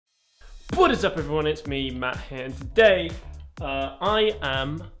What is up everyone, it's me, Matt here, and today I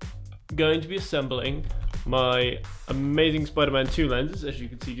am going to be assembling my amazing Spider-Man 2 lenses, as you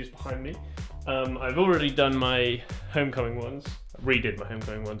can see just behind me. I've already done my Homecoming ones, redid my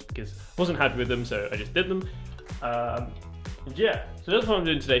Homecoming ones because I wasn't happy with them, so I just did them. Yeah, so that's what I'm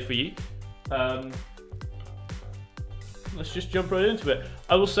doing today for you. Let's just jump right into it.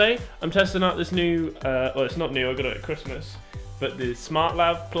 I will say, I'm testing out this new, well it's not new, I got it at Christmas, but the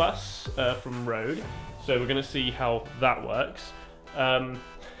SmartLav Plus from Rode. So we're going to see how that works.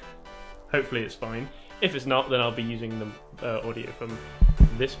 Hopefully it's fine. If it's not, then I'll be using the audio from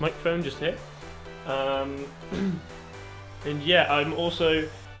this microphone just here. And yeah, I also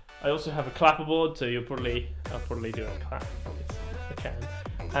have a clapper board, so I'll probably do a clap if I can,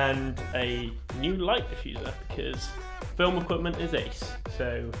 and a new light diffuser because film equipment is ace.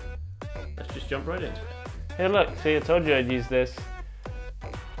 So let's just jump right into it. Hey look, see, I told you I'd use this.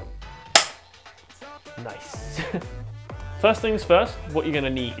 Nice. First things first, what you're going to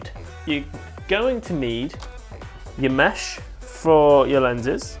need. You're going to need your mesh for your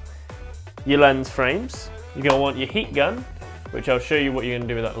lenses, your lens frames. You're going to want your heat gun, which I'll show you what you're going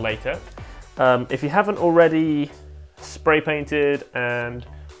to do with that later. If you haven't already spray painted and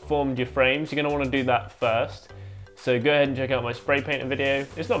formed your frames, you're going to want to do that first. So go ahead and check out my spray painting video.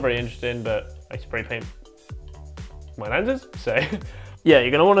 It's not very interesting, but I spray paint my lenses, so yeah, you're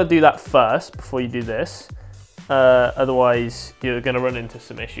going to want to do that first before you do this. Otherwise you're going to run into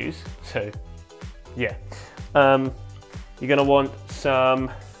some issues. So yeah, you're going to want some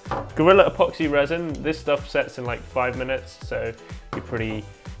Gorilla epoxy resin. This stuff sets in like 5 minutes, so you're pretty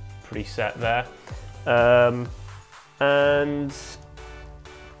set there. And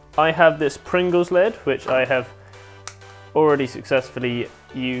I have this Pringles lid, which I have already successfully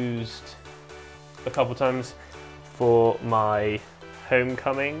used a couple times for my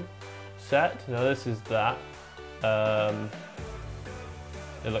Homecoming set. Now this is that. They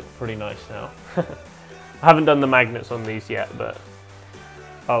look pretty nice now. I haven't done the magnets on these yet, but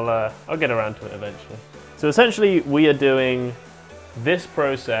I'll get around to it eventually. So essentially we are doing this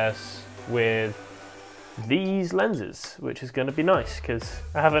process with these lenses, which is going to be nice because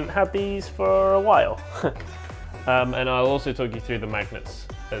I haven't had these for a while. And I'll also talk you through the magnets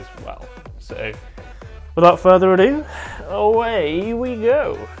as well. So without further ado, away we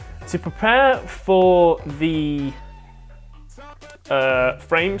go. To prepare for the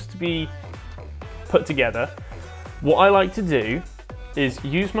frames to be put together, what I like to do is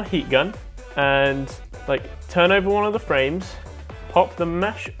use my heat gun and like turn over one of the frames, pop the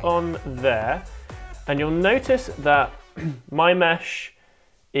mesh on there, and you'll notice that my mesh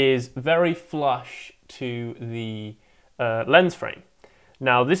is very flush to the lens frame.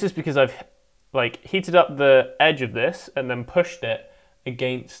 Now this is because I've like heated up the edge of this and then pushed it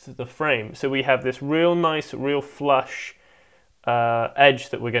against the frame. So we have this real nice, real flush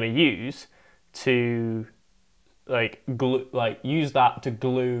edge that we're going to use to use that to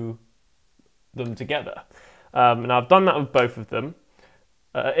glue them together. And I've done that with both of them.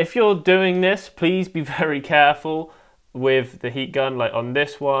 If you're doing this, please be very careful with the heat gun. Like on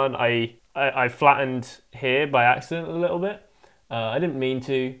this one, I flattened here by accident a little bit. I didn't mean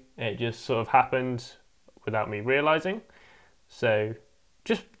to, it just sort of happened without me realizing. So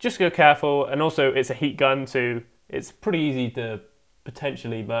just go careful, and also it's a heat gun, so it's pretty easy to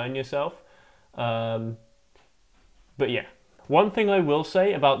potentially burn yourself. But yeah, one thing I will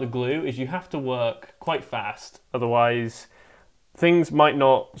say about the glue is you have to work quite fast, otherwise things might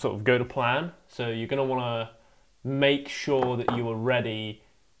not sort of go to plan. So you're going to want to make sure that you are ready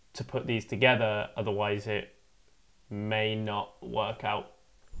to put these together, otherwise it may not work out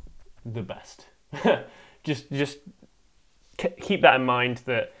the best. just keep that in mind,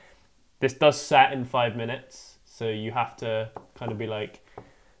 that this does set in 5 minutes, so you have to kind of be like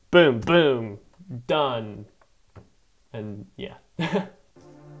boom boom done. And yeah.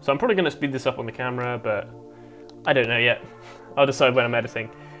 So I'm probably going to speed this up on the camera, but I don't know yet. I'll decide when I'm editing,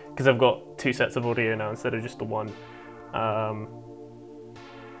 because I've got 2 sets of audio now instead of just the one.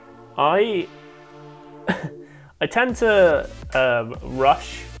 I tend to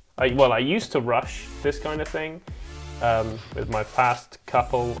rush. I used to rush this kind of thing with my past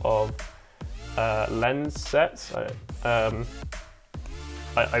couple of lens sets. I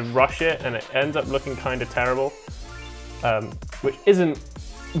rush it and it ends up looking kind of terrible, which isn't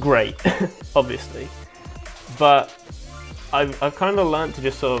great, obviously. But I've kind of learned to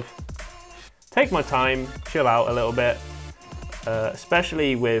just sort of take my time, chill out a little bit,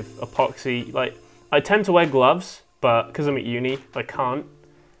 especially with epoxy. Like, I tend to wear gloves, but because I'm at uni, I can't,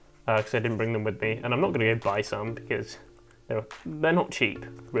 because I didn't bring them with me, and I'm not going to go buy some because they're not cheap,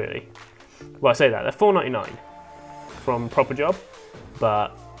 really. Well, I say that, they're $4.99 from Proper Job,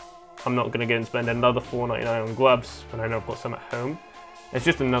 but I'm not gonna go and spend another $4.99 on gloves when I know I've got some at home. It's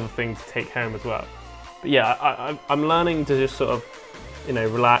just another thing to take home as well. But yeah, I'm learning to just sort of, you know,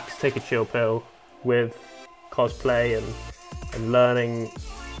 relax, take a chill pill with cosplay, and learning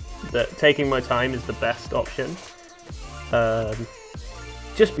that taking my time is the best option.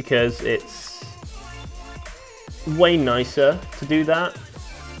 Just because it's way nicer to do that,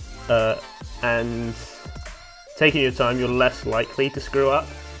 and taking your time, you're less likely to screw up.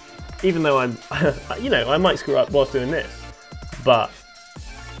 Even though I'm, you know, I might screw up whilst doing this, but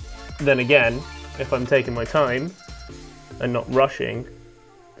then again, if I'm taking my time and not rushing,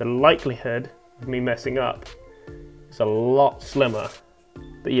 the likelihood of me messing up is a lot slimmer.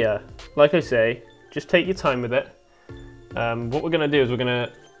 But yeah, like I say, just take your time with it. What we're gonna do is we're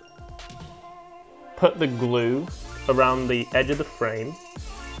gonna put the glue around the edge of the frame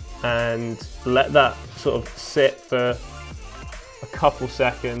and let that sort of sit for a couple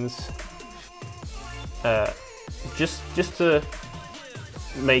seconds, just to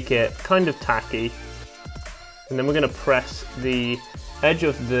make it kind of tacky. And then we're going to press the edge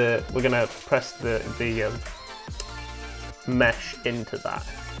of the, we're going to press the mesh into that.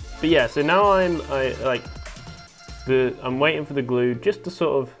 But yeah, so now I'm waiting for the glue just to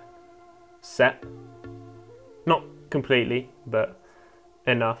sort of set, not completely, but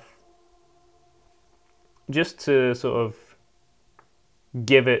enough, just to sort of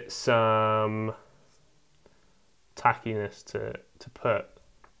give it some tackiness to put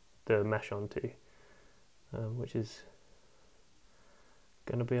the mesh onto, which is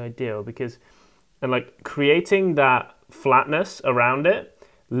going to be ideal because, and like creating that flatness around it,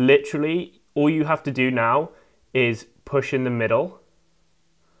 literally all you have to do now is push in the middle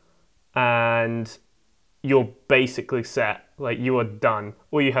and you're basically set. Like, you are done.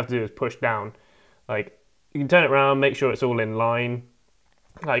 All you have to do is push down. Like, you can turn it around, make sure it's all in line.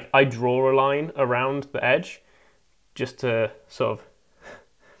 Like, I draw a line around the edge just to sort of,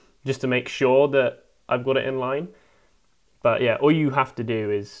 just to make sure that I've got it in line. But yeah, all you have to do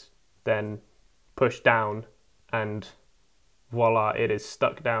is then push down and voila, it is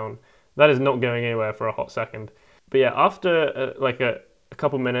stuck down. That is not going anywhere for a hot second. But yeah, after like a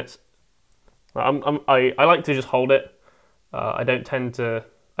couple minutes, I like to just hold it. I don't tend to,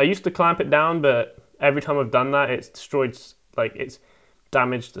 I used to clamp it down, but every time I've done that, it's destroyed, like it's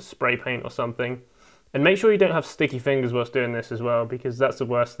damaged the spray paint or something. And make sure you don't have sticky fingers whilst doing this as well, because that's the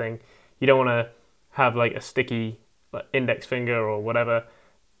worst thing. You don't want to have like a sticky like index finger or whatever,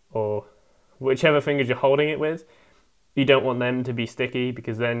 or whichever fingers you're holding it with. You don't want them to be sticky,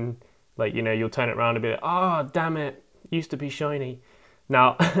 because then, like, you know, you'll turn it around and be like, oh, damn it, used to be shiny.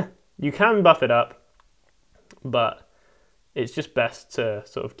 Now, you can buff it up, but it's just best to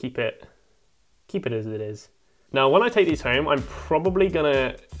sort of keep it as it is. Now, when I take these home, I'm probably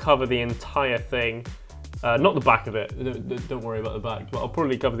gonna cover the entire thing, not the back of it, don't worry about the back, but I'll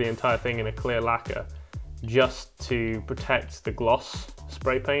probably cover the entire thing in a clear lacquer just to protect the gloss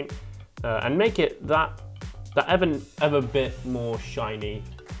spray paint and make it that ever bit more shiny,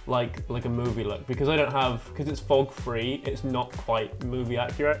 like a movie look. Because because it's fog free, it's not quite movie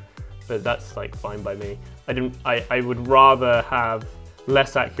accurate, but that's like fine by me. I would rather have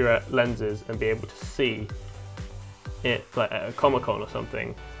less accurate lenses and be able to see it like at a Comic-Con or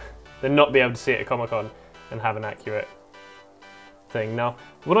something than not be able to see it at Comic-Con and have an accurate thing. Now,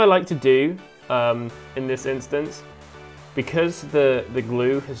 what I like to do in this instance, because the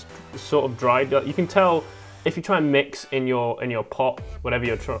glue has sort of dried up, you can tell if you try and mix in your pot, whatever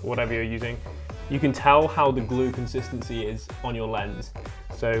you're using, you can tell how the glue consistency is on your lens.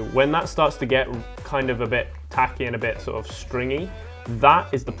 So when that starts to get kind of a bit tacky and a bit sort of stringy,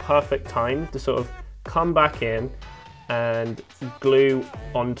 that is the perfect time to sort of come back in and glue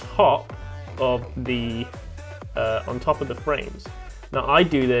on top of the frames. Now, I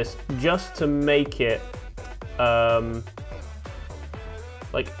do this just to make it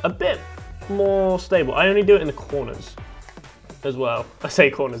like a bit more stable. I only do it in the corners as well. I say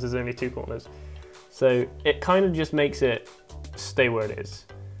corners, there's only 2 corners. So it kind of just makes it stay where it is.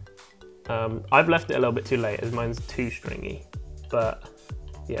 I've left it a little bit too late as mine's too stringy, but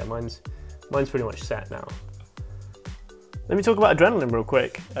yeah, mine's pretty much set now. Let me talk about Adrenaline real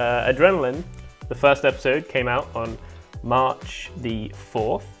quick. Adrenaline, the first episode came out on March the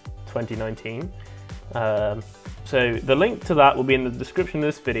 4th, 2019. So the link to that will be in the description of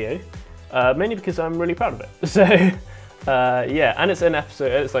this video, mainly because I'm really proud of it. So yeah, and it's an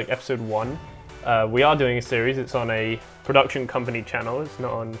episode, it's like episode 1. We are doing a series, it's on a production company channel, it's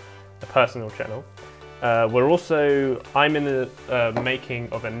not on a personal channel. I'm in the making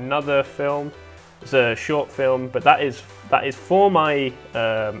of another film. It's a short film, but that is for my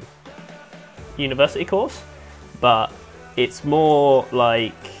university course, but it's more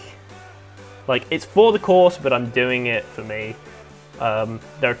like it's for the course, but I'm doing it for me. There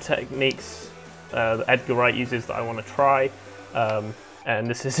are techniques that Edgar Wright uses that I want to try, and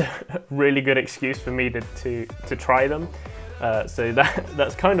this is a really good excuse for me to try them. So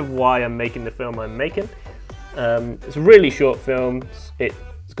that's kind of why I'm making the film I'm making. It's a really short film.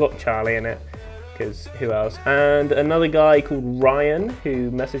 It's got Charlie in it, because who else? And another guy called Ryan,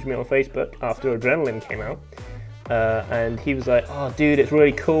 who messaged me on Facebook after Adrenaline came out. And he was like, "Oh, dude, it's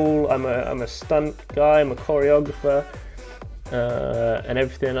really cool. I'm a stunt guy. I'm a choreographer, and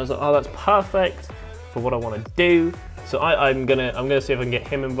everything." And I was like, "Oh, that's perfect for what I want to do." So I'm gonna see if I can get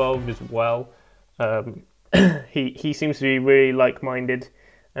him involved as well. He seems to be really like-minded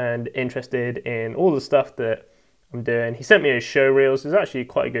and interested in all the stuff that I'm doing. He sent me his show reels. He's actually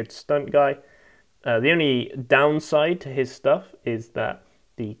quite a good stunt guy. The only downside to his stuff is that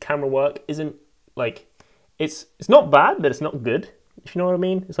the camera work isn't like. It's not bad, but it's not good, if you know what I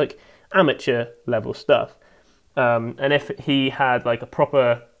mean. It's like amateur level stuff. And if he had like a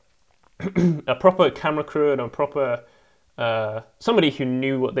proper camera crew and a proper somebody who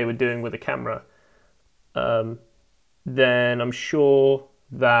knew what they were doing with a camera, then I'm sure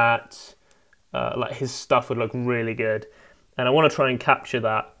that like his stuff would look really good. And I want to try and capture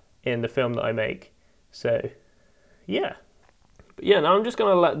that in the film that I make. So yeah. But yeah, now I'm just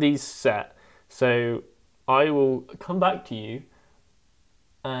gonna let these set. So I will come back to you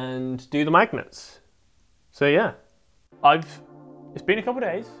and do the magnets. So yeah, it's been a couple of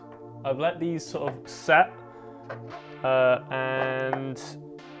days. I've let these sort of set, and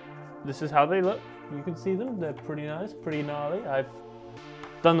this is how they look. You can see them, they're pretty nice, pretty gnarly. I've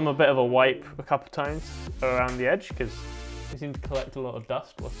done them a bit of a wipe a couple of times around the edge because they seem to collect a lot of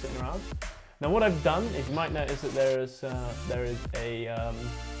dust while sitting around. Now what I've done is you might notice that there is a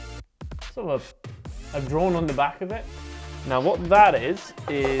sort of I've drawn on the back of it. Now what that is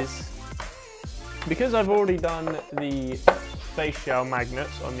because I've already done the face shell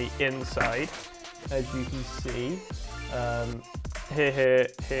magnets on the inside, as you can see, here,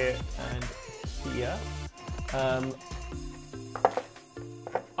 and here.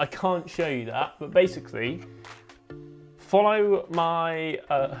 I can't show you that, but basically, follow my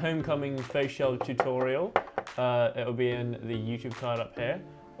homecoming face shell tutorial. It'll be in the YouTube card up here,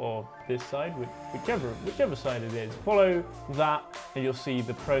 or this side, whichever side it is. Follow that and you'll see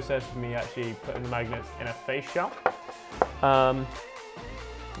the process of me actually putting the magnets in a face shell.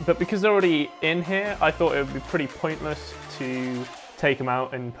 But because they're already in here, I thought it would be pretty pointless to take them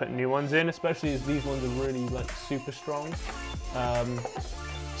out and put new ones in, especially as these ones are really like super strong.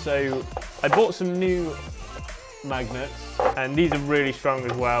 So I bought some new magnets and these are really strong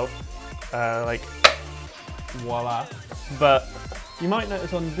as well, like voila. But you might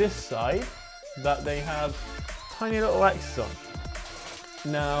notice on this side that they have tiny little X's on.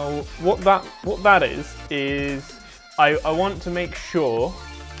 Now, what that is I want to make sure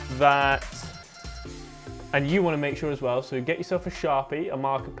that, and you want to make sure as well. So get yourself a Sharpie, a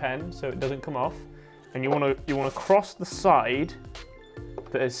marker pen, so it doesn't come off, and you want to cross the side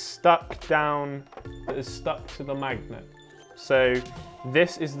that is stuck down, that is stuck to the magnet. So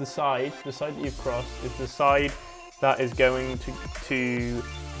this is the side that you've crossed is the side that is going to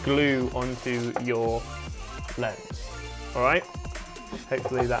glue onto your lens. All right,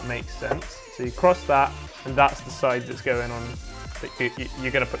 hopefully that makes sense. So you cross that, and that's the side that's going on, that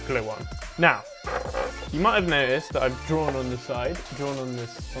you're going to put glue on. Now, you might have noticed that I've drawn on the side, on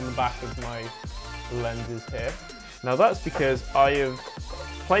the back of my lenses here. Now that's because I have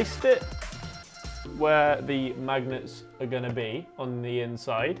placed it where the magnets are going to be on the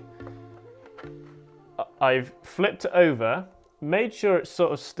inside. I've flipped it over, made sure it's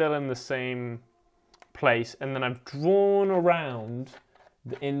sort of still in the same place, and then I've drawn around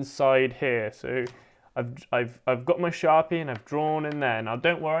the inside here. So I've got my Sharpie and I've drawn in there. Now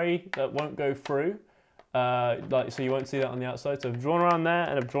don't worry, that won't go through, so you won't see that on the outside. So I've drawn around there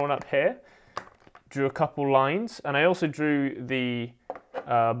and I've drawn up here, drew a couple lines, and I also drew the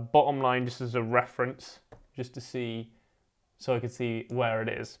bottom line just as a reference, just to see, so I could see where it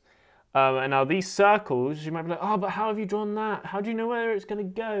is. And now these circles, you might be like, oh, but how have you drawn that? How do you know where it's going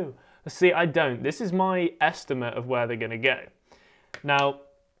to go? See, I don't. This is my estimate of where they're going to go. Now,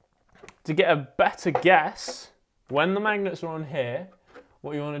 to get a better guess, when the magnets are on here,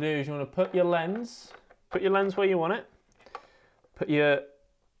 what you want to do is you want to put your lens where you want it, put your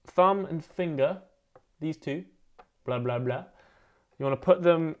thumb and finger, these two, blah, blah, blah. You want to put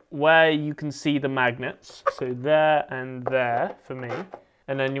them where you can see the magnets. So there and there for me.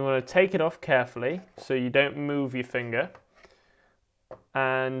 And then you want to take it off carefully so you don't move your finger.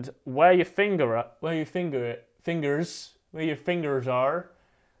 And where your fingers are,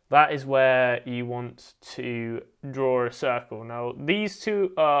 that is where you want to draw a circle. Now these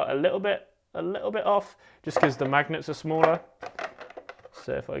two are a little bit off just because the magnets are smaller.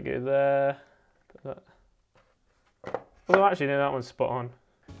 So if I go there, well, actually, no, that one's spot on.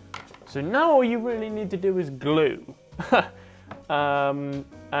 So now all you really need to do is glue.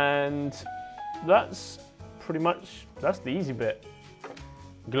 And that's pretty much, that's the easy bit.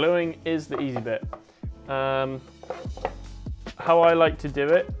 Gluing is the easy bit. How I like to do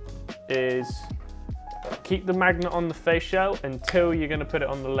it is keep the magnet on the face shell until you're going to put it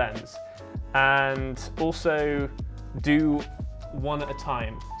on the lens. And also do one at a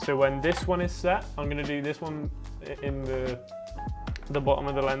time. So when this one is set, I'm going to do this one in the bottom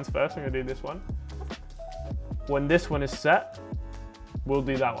of the lens first. I'm going to do this one. When this one is set, we'll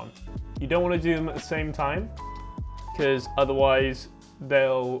do that one. You don't want to do them at the same time because otherwise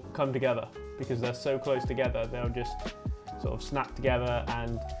they'll come together, because they're so close together they'll just sort of snap together,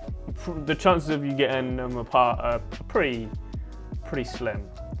 and the chances of you getting them apart are pretty slim.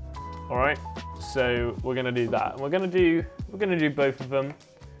 All right, so we're going to do that. We're going to do both of them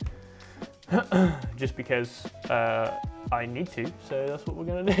just because I need to, so that's what we're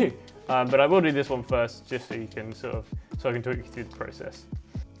going to do. But I will do this one first, just so you can so I can talk you through the process.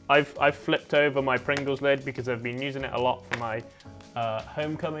 I've flipped over my Pringles lid because I've been using it a lot for my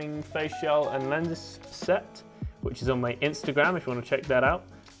homecoming face shell and lenses set, which is on my Instagram if you want to check that out,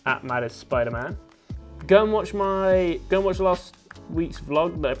 @MadIsSpiderman. Go and watch last week's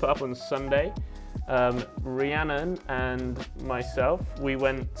vlog that I put up on Sunday. Rhiannon and myself, we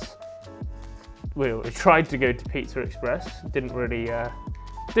tried to go to Pizza Express. Didn't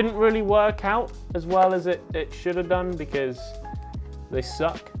really work out as well as it should have done because they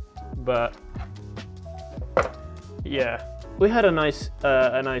suck. But yeah, we had a nice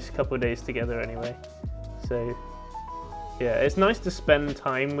couple of days together anyway. So yeah, it's nice to spend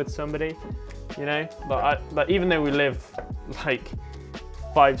time with somebody, you know. But even though we live like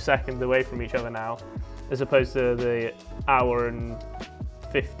 5 seconds away from each other now, as opposed to the hour and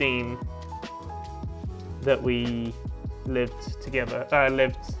 15 that we lived together,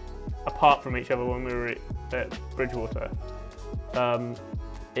 lived apart from each other when we were at Bridgewater.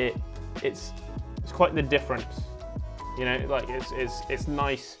 It's quite the difference, you know. Like it's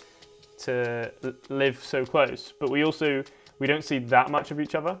nice to live so close, but we don't see that much of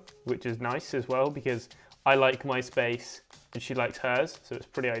each other, which is nice as well because I like my space and she likes hers, so it's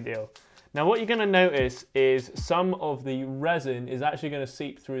pretty ideal. Now what you're going to notice is some of the resin is actually going to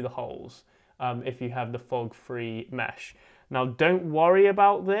seep through the holes if you have the fog-free mesh. Now don't worry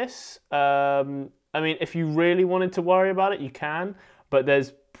about this. I mean, if you really wanted to worry about it, you can, but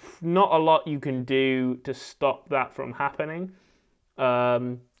there's not a lot you can do to stop that from happening.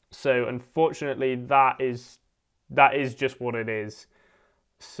 So unfortunately, that is just what it is.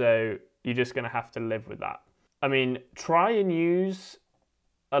 So you're just going to have to live with that. I mean, try and use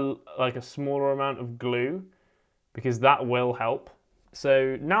like a smaller amount of glue because that will help.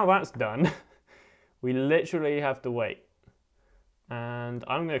 So now that's done, we literally have to wait. And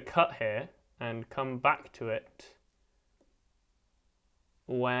I'm going to cut here and come back to it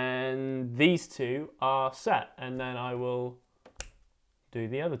when these two are set, and then I will do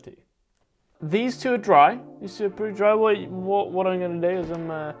the other two. These two are dry. These two are pretty dry. What I'm going to do is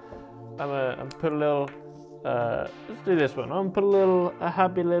I'm put a little. Let's do this one. I'm gonna put a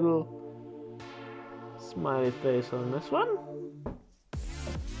happy little smiley face on this one,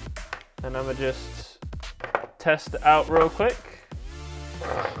 and I'm gonna just test it out real quick.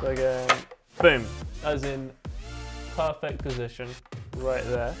 So again, boom, as in perfect position right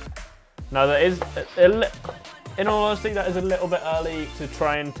there. Now that is, in all honesty, that is a little bit early to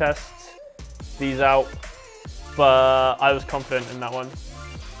try and test these out, but I was confident in that one.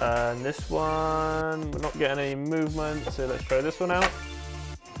 And this one, we're not getting any movement, so let's try this one out.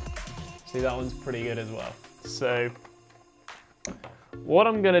 See, that one's pretty good as well. So what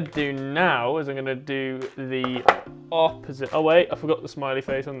I'm gonna do now is I'm gonna do the opposite. Oh wait, I forgot the smiley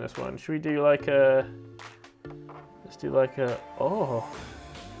face on this one. Should we do like a, let's do like a, oh.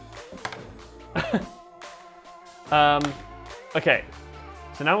 Okay,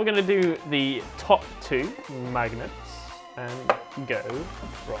 so now we're gonna do the top two magnets and go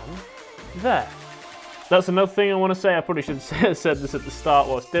from there. That's another thing I want to say. I probably should have said this at the start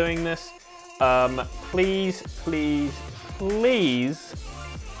whilst doing this. Please, please, please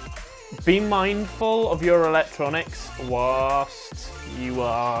be mindful of your electronics whilst you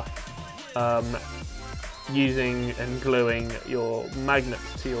are using and gluing your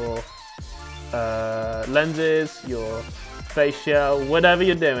magnets to your lenses, your face shell, whatever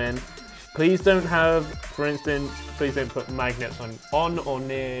you're doing. Please don't have, for instance, please don't put magnets on or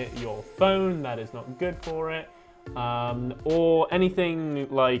near your phone. That is not good for it. Or anything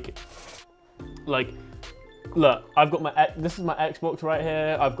like, look, I've got this is my Xbox right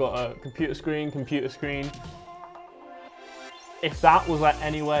here. I've got a computer screen. If that was like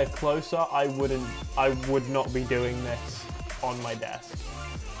anywhere closer, I would not be doing this on my desk.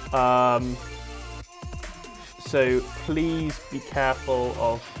 So please be careful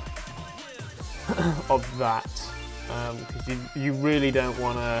of that, because you really don't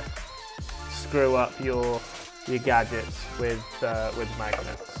want to screw up your gadgets with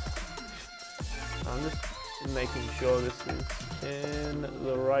magnets. I'm just making sure this is in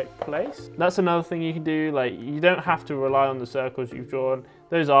the right place. That's another thing you can do. Like, you don't have to rely on the circles you've drawn.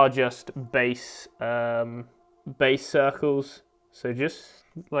 Those are just base circles. So just,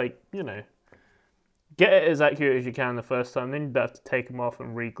 like, you know, get it as accurate as you can the first time. Then you don't have to take them off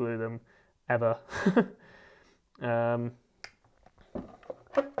and re-glue them ever.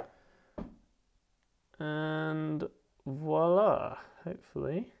 And voila,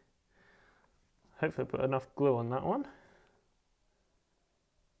 hopefully I put enough glue on that one.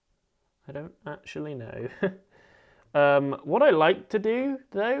 I don't actually know. What I like to do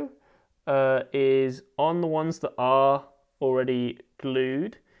though is on the ones that are already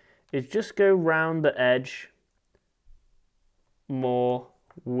glued is just go round the edge more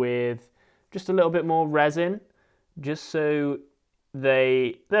with just a little bit more resin, just so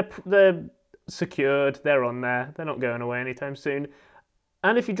they're secured, they're on there, they're not going away anytime soon.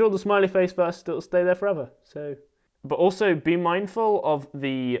 And if you draw the smiley face first, it'll stay there forever. So, but also be mindful of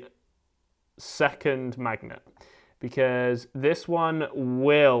the second magnet, because this one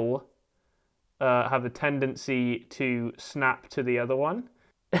will have a tendency to snap to the other one,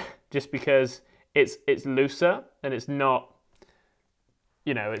 just because it's looser and it's not,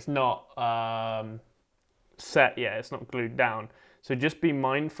 you know, it's not set yet, it's not glued down. So just be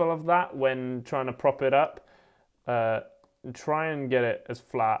mindful of that when trying to prop it up. And try and get it as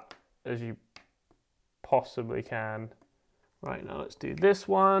flat as you possibly can. Right, now let's do this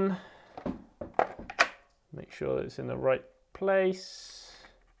one. Make sure that it's in the right place.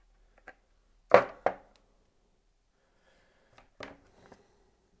 I'm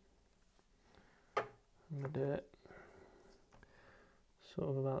gonna do it sort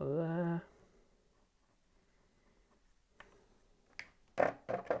of about there.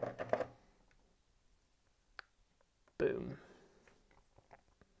 Boom.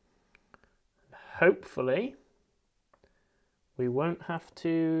 Hopefully we won't have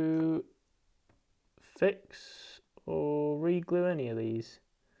to fix or re-glue any of these.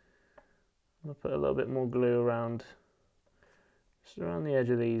 I'm gonna put a little bit more glue around, just around the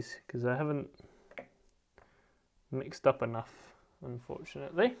edge of these, because I haven't mixed up enough,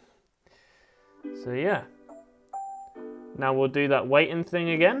 unfortunately. So yeah, now we'll do that weighting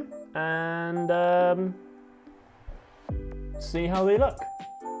thing again and see how they look.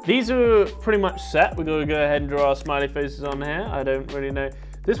 These are pretty much set. We're gonna go ahead and draw our smiley faces on here. I don't really know.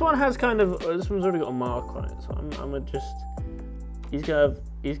 This one has kind of, this one's already got a mark on it, so I'm gonna just, he's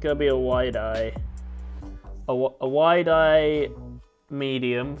gonna be a wide eye, a wide eye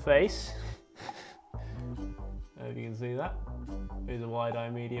medium face. If you can see that, here's a wide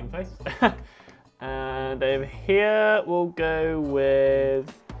eye medium face. And over here we'll go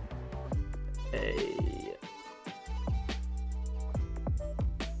with a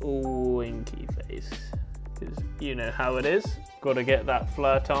winky face, because you know how it is. Got to get that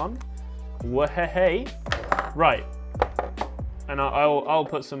flirt on. Wah-hey-hey. Right, and I'll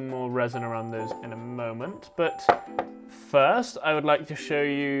put some more resin around those in a moment. But first, I would like to show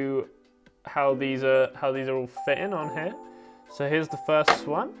you how these are all fitting on here. So here's the first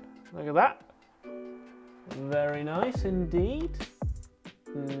one. Look at that. Very nice indeed.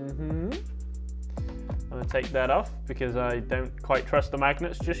 I'm gonna take that off because I don't quite trust the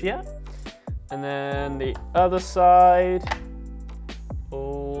magnets just yet. And then the other side,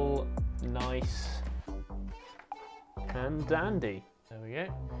 all nice and dandy. There we go.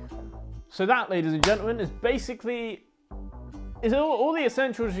 So that, ladies and gentlemen, is basically all the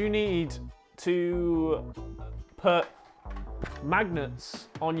essentials you need to put magnets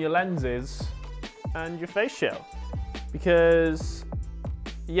on your lenses and your face shell. Because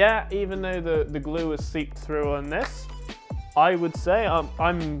yeah, even though the glue is seeped through on this, I would say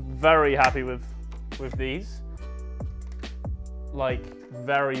I'm very happy with these. like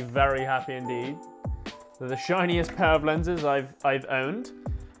very, very happy indeed. They're the shiniest pair of lenses I've owned.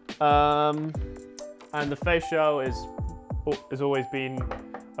 And the face gel has always been,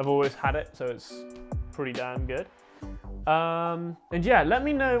 I've always had it, so it's pretty damn good. And yeah, let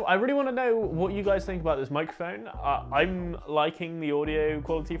me know. I really want to know what you guys think about this microphone. I'm liking the audio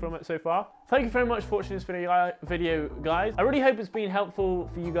quality from it so far. Thank you very much for watching this video, guys. I really hope it's been helpful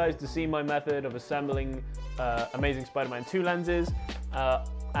for you guys to see my method of assembling Amazing Spider-Man 2 lenses,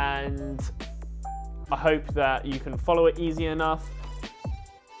 and I hope that you can follow it easy enough.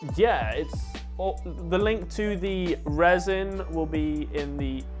 Yeah, the link to the resin will be in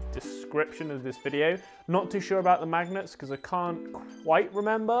the description of this video. Not too sure about the magnets because I can't quite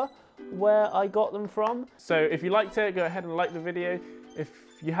remember where I got them from. So if you liked it, go ahead and like the video. If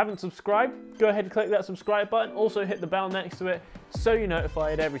you haven't subscribed, go ahead and click that subscribe button. Also hit the bell next to it so you're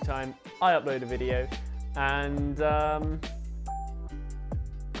notified every time I upload a video. And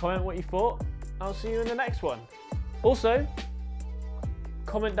comment what you thought. I'll see you in the next one. Also,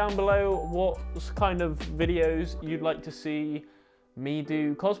 comment down below what kind of videos you'd like to see me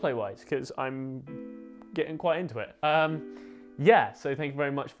do cosplay wise, because I'm getting quite into it. Yeah, so thank you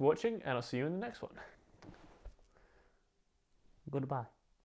very much for watching, and I'll see you in the next one. Goodbye.